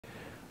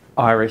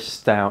Irish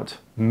stout,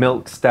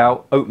 milk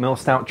stout, oatmeal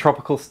stout,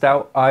 tropical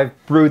stout. I've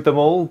brewed them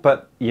all,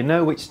 but you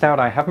know which stout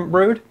I haven't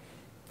brewed?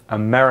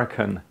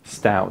 American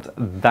stout.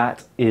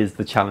 That is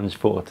the challenge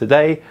for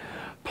today.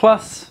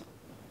 Plus,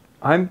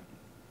 I'm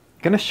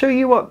going to show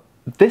you what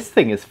this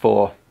thing is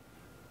for.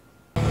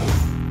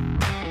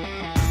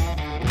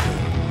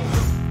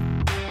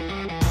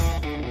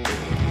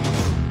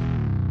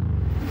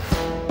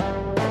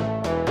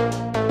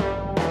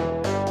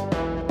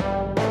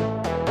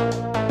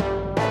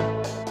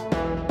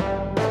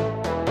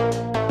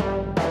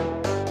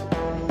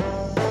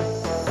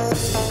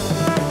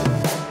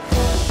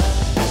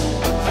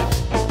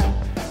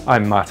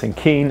 I'm Martin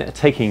Keane,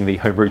 taking the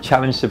Homebrew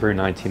Challenge to brew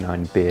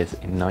 99 beers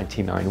in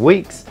 99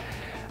 weeks.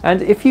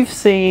 And if you've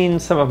seen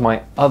some of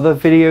my other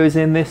videos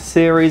in this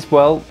series,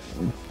 well,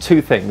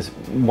 two things.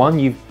 One,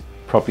 you've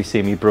probably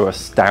seen me brew a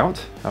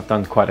stout. I've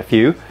done quite a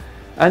few.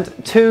 And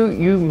two,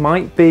 you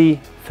might be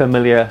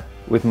familiar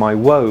with my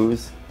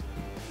woes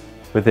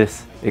with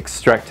this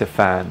extractor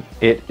fan.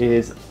 It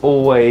is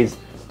always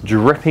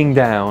dripping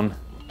down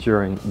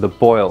during the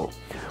boil.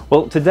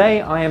 Well,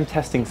 today I am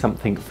testing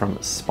something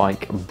from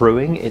Spike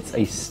Brewing. It's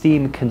a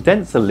steam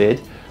condenser lid,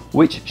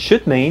 which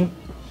should mean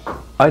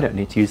I don't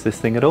need to use this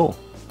thing at all.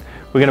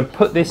 We're going to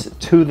put this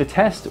to the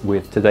test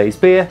with today's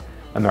beer,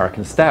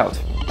 American Stout.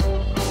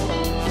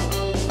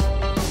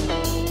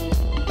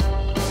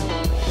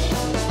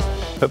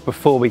 But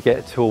before we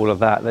get to all of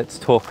that, let's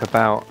talk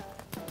about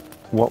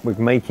what we're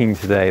making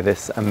today,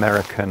 this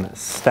American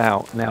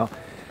Stout. Now,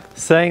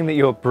 saying that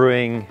you're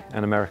brewing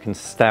an American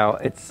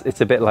Stout,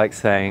 it's a bit like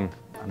saying,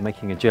 I'm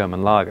making a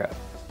German lager.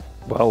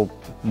 Well,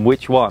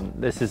 which one?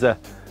 This is a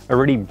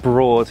really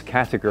broad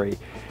category.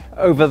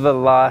 Over the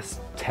last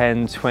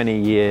 10,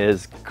 20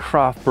 years,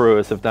 craft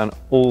brewers have done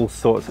all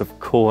sorts of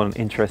cool and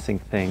interesting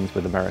things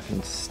with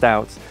American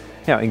stouts.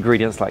 You know,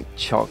 ingredients like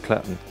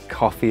chocolate and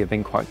coffee have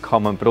been quite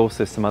common, but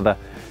also some other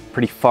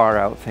pretty far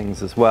out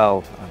things as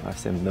well. I've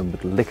seen them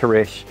with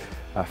licorice,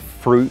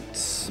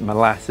 fruits,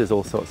 molasses,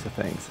 all sorts of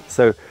things.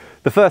 So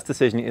the first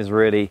decision is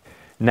really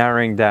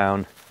narrowing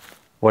down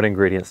what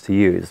ingredients to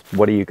use.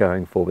 What are you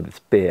going for with this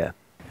beer?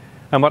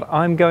 And what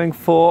I'm going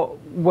for,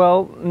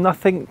 well,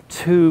 nothing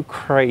too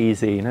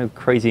crazy, no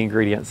crazy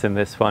ingredients in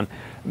this one.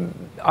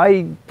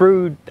 I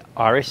brewed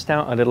Irish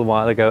Stout a little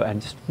while ago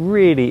and just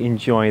really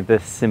enjoyed the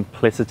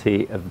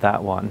simplicity of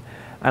that one.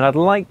 And I'd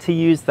like to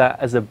use that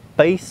as a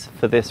base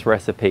for this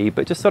recipe,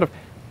 but just sort of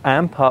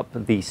amp up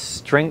the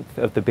strength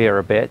of the beer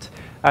a bit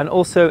and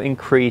also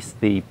increase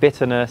the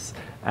bitterness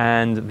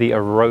and the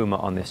aroma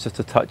on this just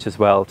a touch as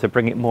well to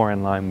bring it more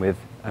in line with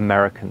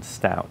American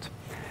Stout.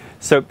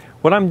 So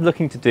what I'm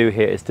looking to do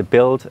here is to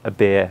build a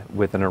beer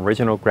with an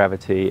original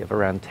gravity of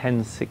around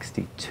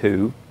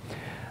 1062,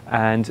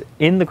 and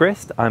in the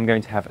grist I'm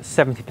going to have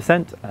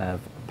 70%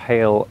 of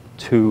Pale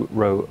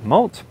 2-row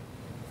malt,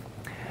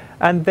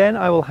 and then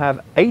I will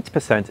have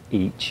 8%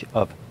 each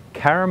of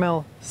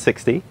Caramel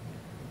 60,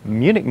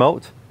 Munich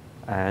Malt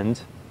and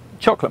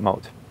Chocolate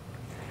Malt.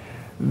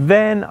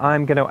 Then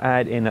I'm going to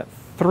add in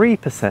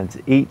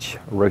 3% each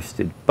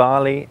Roasted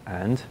Barley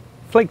and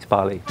Flaked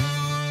Barley.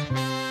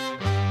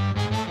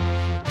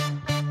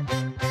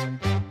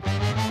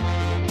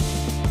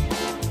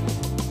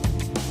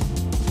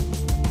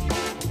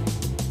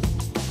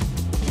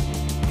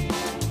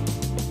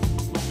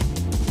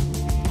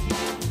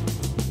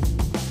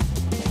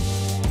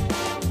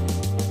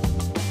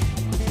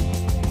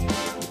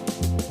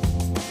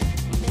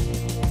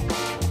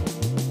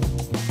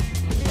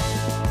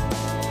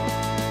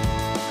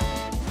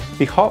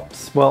 The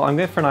hops, well, I'm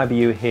going for an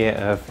IBU here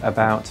of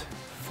about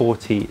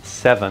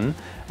 47,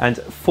 and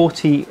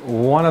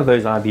 41 of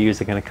those IBUs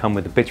are going to come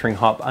with the bittering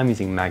hop. I'm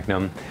using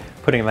Magnum,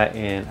 putting that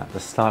in at the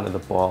start of the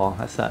boil.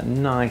 That's a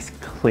nice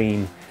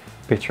clean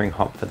bittering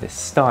hop for this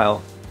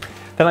style.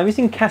 Then I'm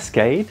using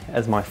Cascade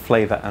as my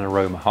flavor and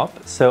aroma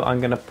hop, so I'm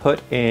going to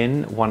put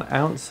in 1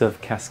 ounce of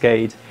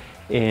Cascade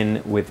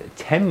in with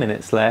 10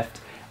 minutes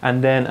left,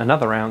 and then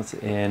another ounce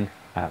in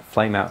at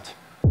flame out.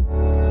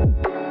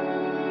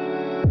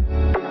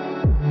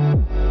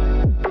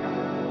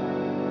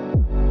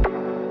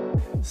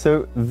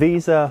 So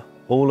these are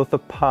all of the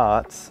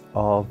parts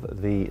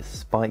of the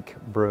Spike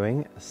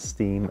Brewing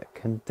steam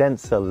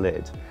condenser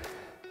lid.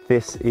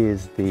 This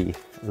is the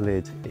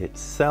lid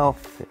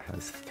itself. It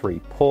has 3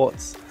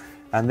 ports,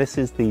 and this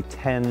is the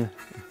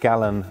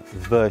 10-gallon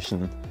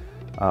version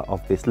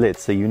of this lid.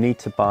 So you need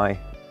to buy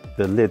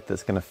the lid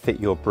that's going to fit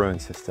your brewing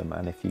system,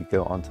 and if you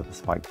go onto the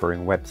Spike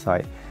Brewing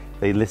website,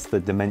 they list the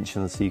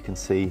dimensions so you can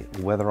see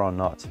whether or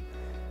not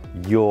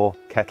your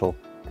kettle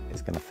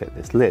is going to fit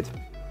this lid.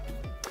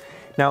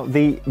 Now,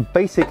 the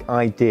basic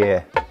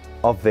idea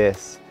of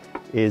this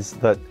is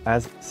that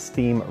as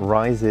steam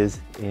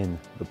rises in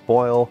the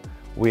boil,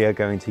 we are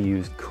going to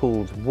use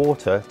cooled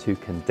water to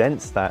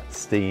condense that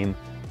steam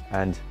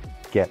and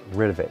get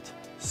rid of it.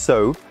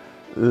 So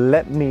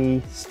let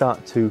me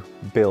start to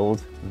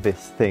build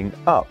this thing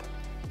up.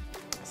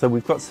 So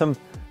we've got some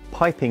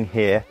piping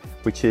here,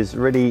 which is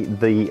really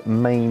the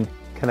main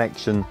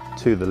connection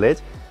to the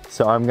lid.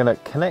 So I'm going to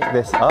connect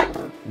this up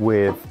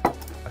with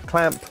a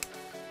clamp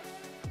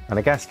and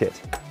a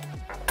gasket.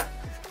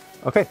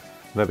 Okay,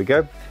 there we go.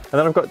 And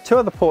then I've got two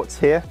other ports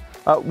here.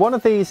 One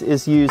of these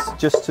is used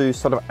just to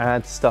sort of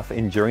add stuff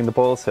in during the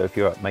boil. So if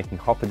you're making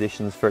hop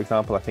additions, for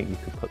example, I think you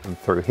could put them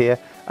through here.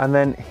 And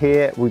then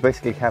here we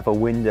basically have a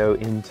window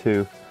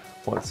into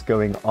what's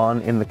going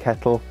on in the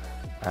kettle.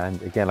 And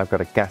again, I've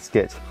got a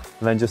gasket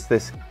and then just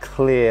this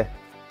clear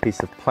piece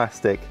of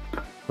plastic,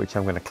 which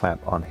I'm going to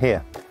clamp on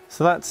here.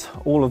 So that's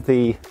all of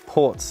the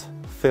ports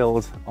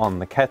filled on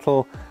the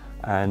kettle.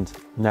 And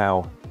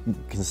now you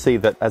can see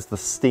that as the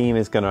steam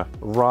is going to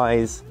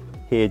rise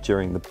here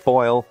during the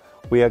boil,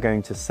 we are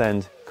going to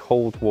send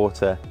cold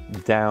water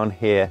down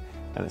here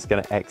and it's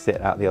going to exit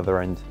out the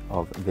other end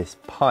of this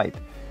pipe.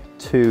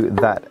 To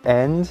that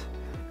end,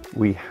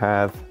 we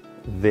have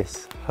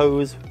this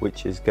hose,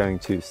 which is going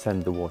to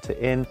send the water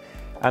in.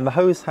 And the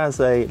hose has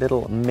a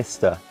little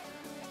mister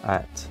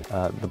at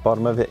the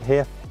bottom of it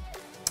here.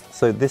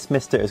 So this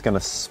mister is going to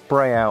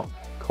spray out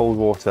cold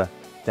water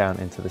down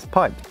into this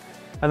pipe.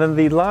 And then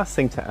the last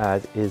thing to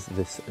add is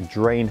this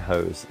drain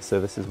hose.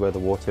 So this is where the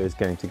water is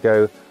going to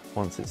go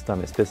once it's done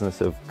its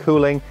business of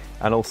cooling,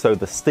 and also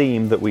the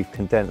steam that we've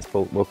condensed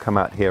will come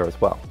out here as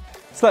well.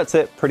 So that's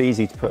it, pretty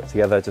easy to put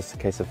together, just a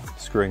case of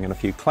screwing in a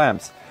few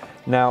clamps.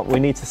 Now we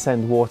need to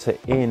send water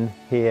in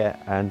here,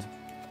 and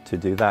to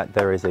do that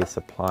there is a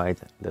supplied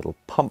little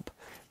pump.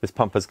 This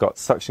pump has got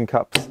suction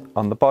cups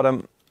on the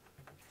bottom,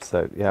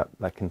 so yeah,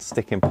 that can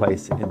stick in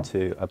place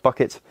into a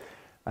bucket,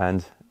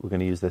 and we're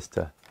going to use this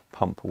to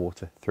pump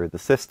water through the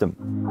system.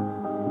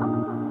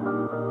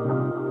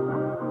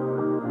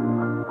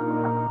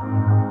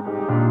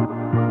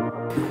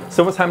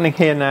 So what's happening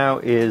here now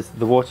is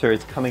the water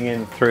is coming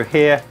in through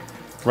here,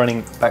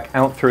 running back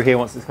out through here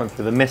once it's gone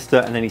through the mister,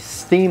 and any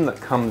steam that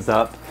comes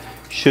up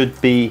should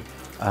be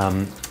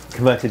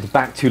converted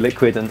back to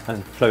liquid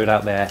and flowed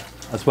out there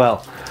as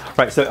well.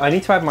 Right, so I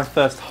need to add my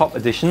first hop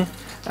addition,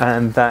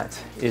 and that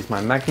is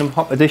my Magnum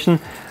hop addition.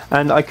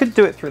 And I could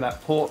do it through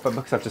that port, but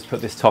because I've just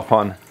put this top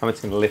on, I'm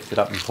just going to lift it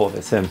up and pour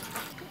this in.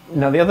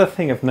 Now the other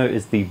thing of note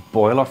is the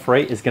boil off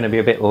rate is going to be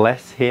a bit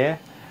less here.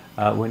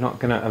 We're not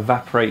going to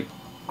evaporate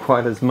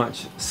quite as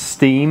much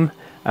steam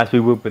as we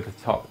would with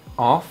the top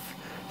off.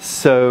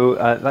 So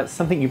that's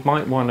something you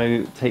might want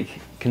to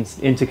take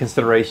into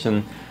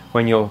consideration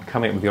when you're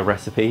coming up with your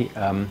recipe.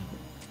 I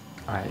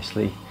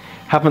actually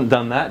haven't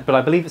done that, but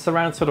I believe it's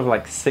around sort of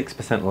like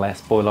 6% less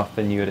boil off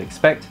than you would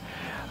expect.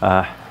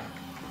 I'm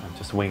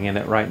just winging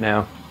it right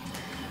now.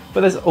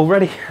 But there's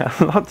already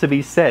a lot to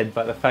be said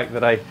by the fact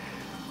that I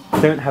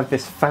don't have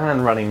this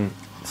fan running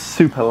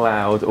super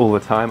loud all the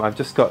time. I've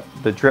just got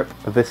the drip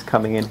of this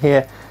coming in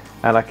here,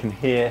 and I can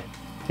hear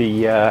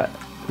the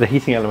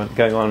heating element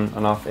going on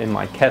and off in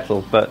my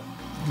kettle, but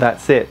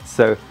that's it.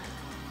 So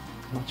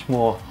much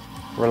more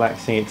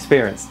relaxing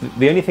experience.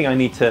 The only thing I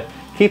need to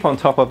keep on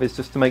top of is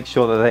just to make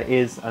sure that there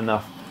is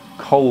enough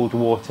cold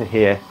water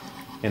here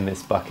in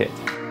this bucket.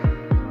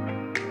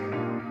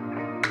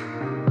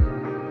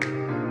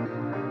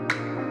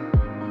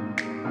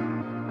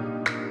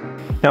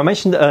 Now I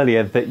mentioned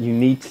earlier that you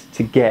need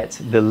to get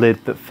the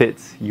lid that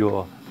fits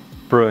your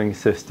brewing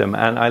system,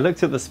 and I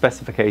looked at the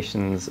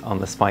specifications on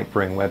the Spike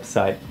Brewing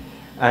website,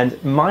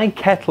 and my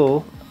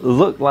kettle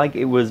looked like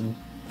it was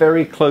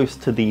very close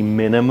to the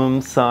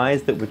minimum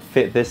size that would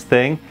fit this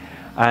thing.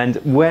 And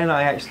when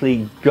I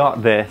actually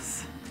got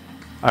this,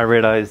 I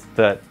realized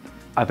that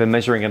I've been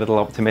measuring a little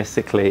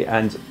optimistically,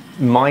 and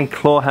my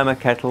claw hammer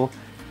kettle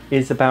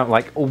is about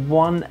like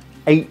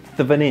 1/8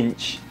 of an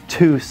inch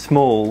too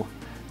small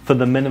for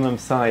the minimum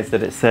size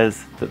that it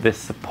says that this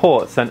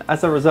supports. And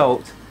as a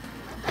result,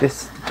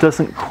 this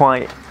doesn't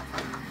quite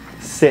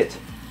sit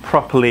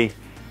properly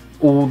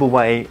all the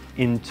way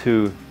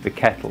into the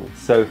kettle.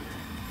 So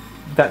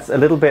that's a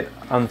little bit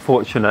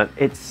unfortunate.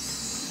 It's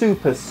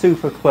super,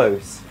 super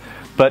close.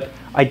 But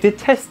I did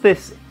test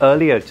this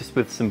earlier just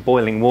with some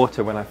boiling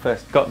water when I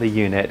first got the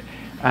unit,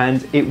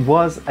 and it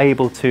was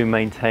able to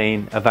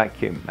maintain a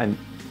vacuum. And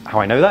how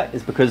I know that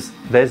is because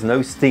there's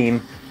no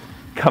steam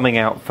coming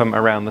out from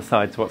around the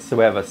sides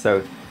whatsoever.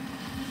 So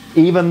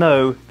even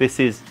though this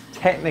is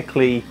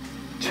technically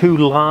too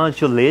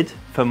large a lid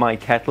for my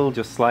kettle,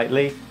 just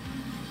slightly,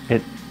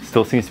 it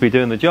still seems to be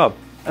doing the job.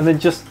 And then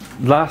just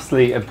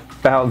lastly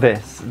about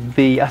this,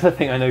 the other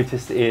thing I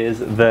noticed is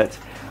that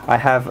I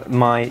have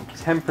my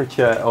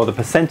temperature, or the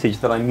percentage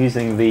that I'm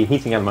using the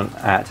heating element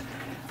at,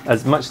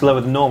 as much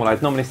lower than normal.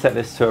 I'd normally set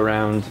this to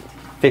around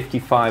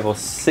 55 or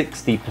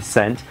 60%,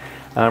 and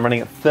I'm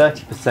running at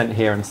 30%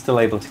 here and still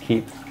able to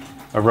keep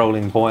a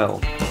rolling boil.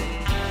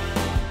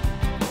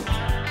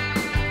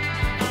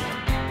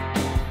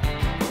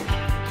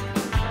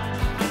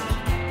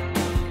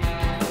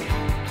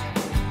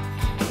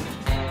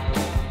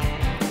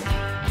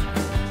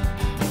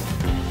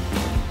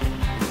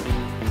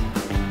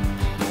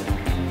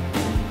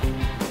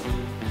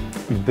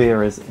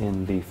 Beer is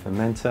in the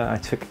fermenter. I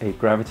took a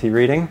gravity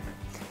reading,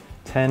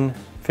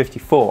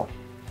 1054.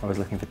 I was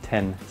looking for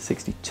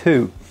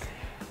 1062.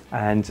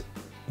 And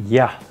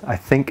yeah, I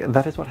think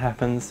that is what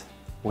happens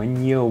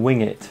when you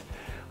wing it.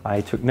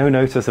 I took no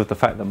notice of the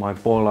fact that my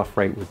boil off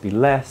rate would be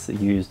less. I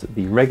used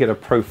the regular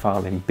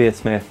profile in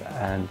Beersmith,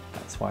 and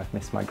that's why I've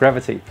missed my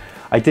gravity.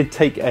 I did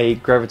take a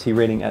gravity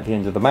reading at the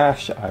end of the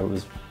mash. I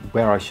was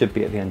where I should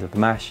be at the end of the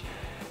mash.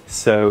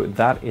 So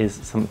that is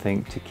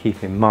something to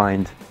keep in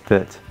mind,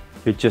 that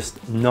you're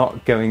just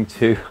not going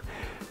to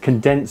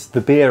condense the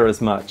beer as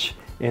much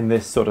in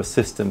this sort of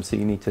system. So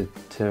you need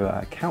to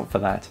account for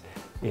that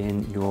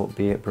in your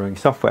beer brewing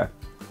software.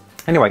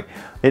 Anyway,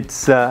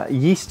 it's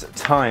yeast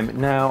time.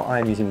 Now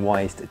I'm using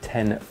Wyeast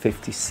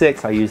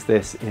 1056. I used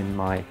this in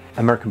my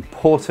American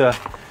Porter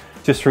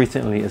just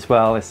recently as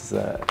well. This is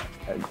a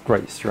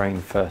great strain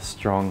for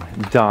strong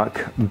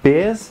dark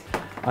beers.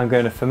 I'm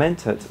going to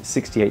ferment at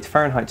 68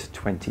 Fahrenheit to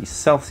 20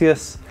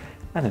 Celsius,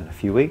 and in a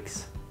few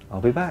weeks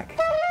I'll be back.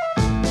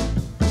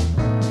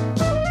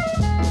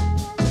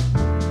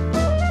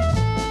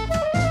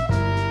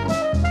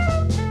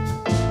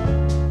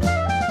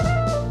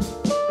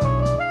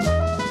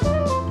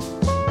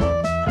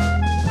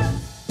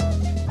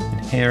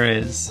 Here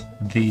is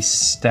the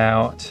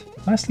stout.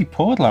 Nicely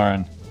poured,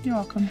 Lauren. You're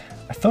welcome.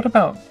 I thought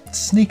about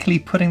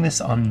sneakily putting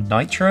this on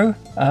nitro,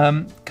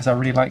 because I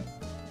really like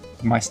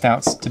my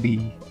stouts to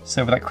be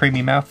served with that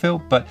creamy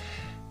mouthfeel, but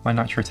my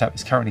nitro tap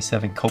is currently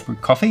serving cold brew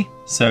coffee.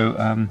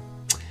 So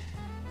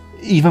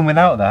even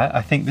without that,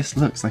 I think this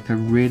looks like a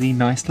really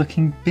nice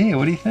looking beer.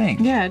 What do you think?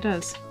 Yeah, it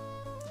does.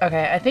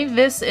 Okay, I think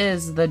this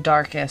is the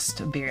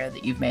darkest beer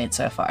that you've made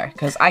so far,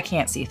 because I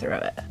can't see through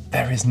it.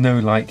 There is no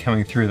light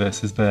coming through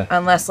this, is there?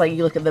 Unless like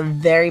you look at the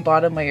very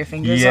bottom where your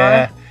fingers are.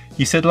 Yeah.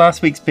 You said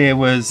last week's beer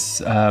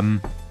was,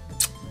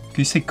 could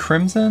you say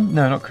crimson?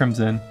 No, not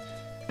crimson.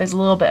 There's a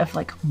little bit of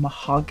like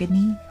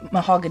mahogany.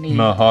 Mahogany.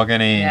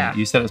 Mahogany. Yeah.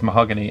 You said it's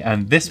mahogany,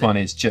 and this one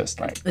is just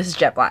like This is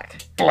jet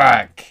black.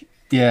 black.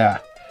 Yeah.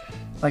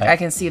 Like I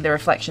can see the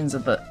reflections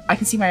of the. I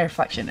can see my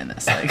reflection in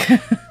this. Like.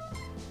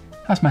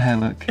 How's my hair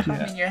look?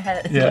 I mean, your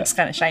head Yeah. looks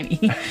kind of shiny.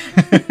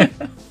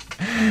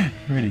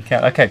 Really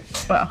can. Okay.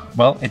 Well.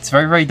 Well, it's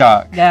very, very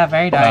dark. Yeah,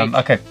 very dark.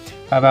 Okay.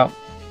 How about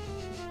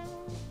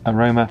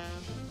aroma?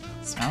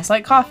 Smells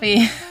like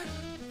coffee.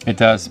 It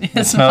does.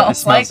 It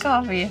smells like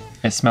coffee.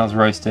 It smells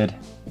roasted.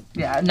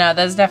 Yeah, no,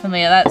 there's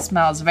definitely, that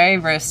smells very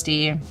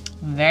roasty,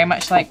 very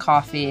much like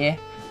coffee.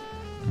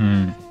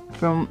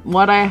 From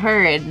what I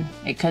heard,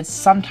 it could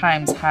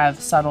sometimes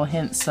have subtle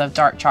hints of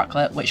dark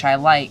chocolate, which I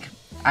like.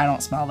 I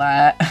don't smell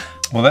that.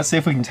 Well, let's see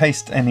if we can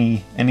taste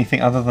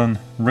anything other than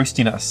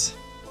roastiness.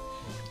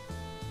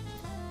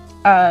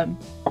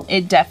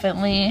 It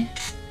definitely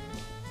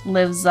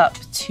lives up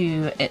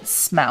to its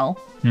smell.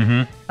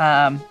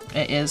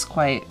 It is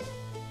quite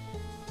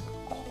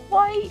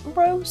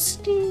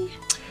roasty.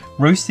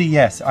 Roasty,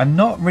 yes. I'm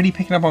not really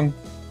picking up on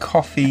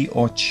coffee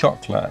or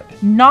chocolate.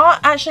 Not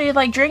actually,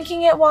 like,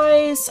 drinking it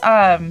wise,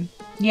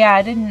 yeah,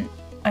 I didn't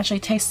actually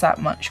taste that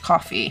much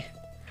coffee.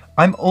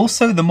 I'm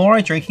also, the more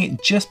I drink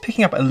it, just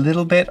picking up a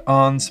little bit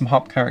on some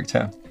hop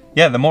character.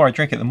 Yeah, the more I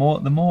drink it, the more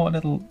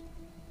little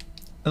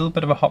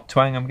bit of a hop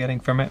twang I'm getting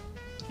from it.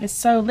 It's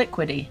so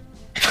liquidy.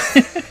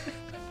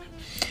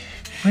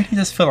 Really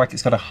does feel like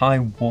it's got a high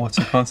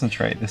water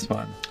concentrate, this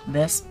one.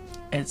 This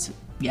is,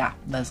 yeah,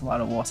 there's a lot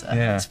of water.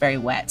 Yeah. It's very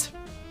wet.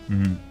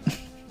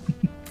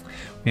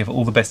 We have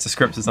all the best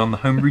descriptors on the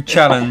Homebrew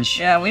Challenge.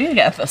 Yeah, we need to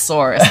get a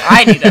thesaurus.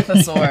 I need a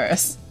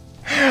thesaurus.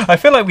 I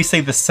feel like we say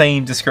the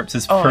same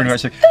descriptors pretty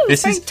much.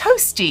 This is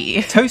toasty.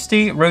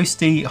 Toasty,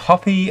 roasty,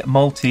 hoppy,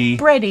 malty.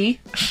 Bready.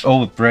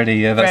 Oh,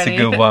 bready, yeah, that's Bready. a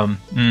good one.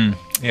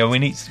 Yeah, we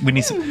need some.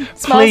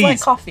 Smells Please, like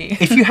coffee.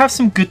 if you have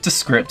some good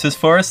descriptors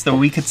for us that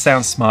we could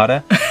sound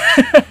smarter,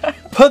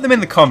 put them in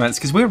the comments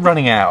because we're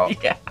running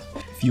out. Yeah.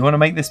 If you want to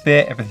make this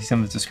beer, everything's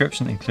in the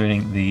description,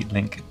 including the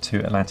link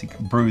to Atlantic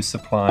Brew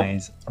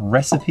Supply's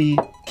recipe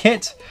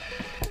kit.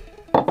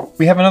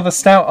 We have another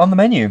stout on the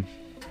menu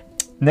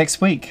next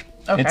week.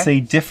 Okay. It's a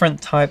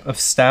different type of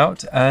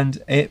stout,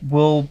 and it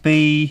will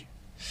be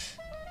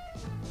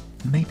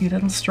maybe a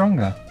little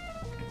stronger.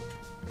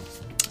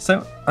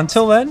 So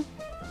until then,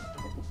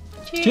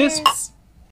 cheers.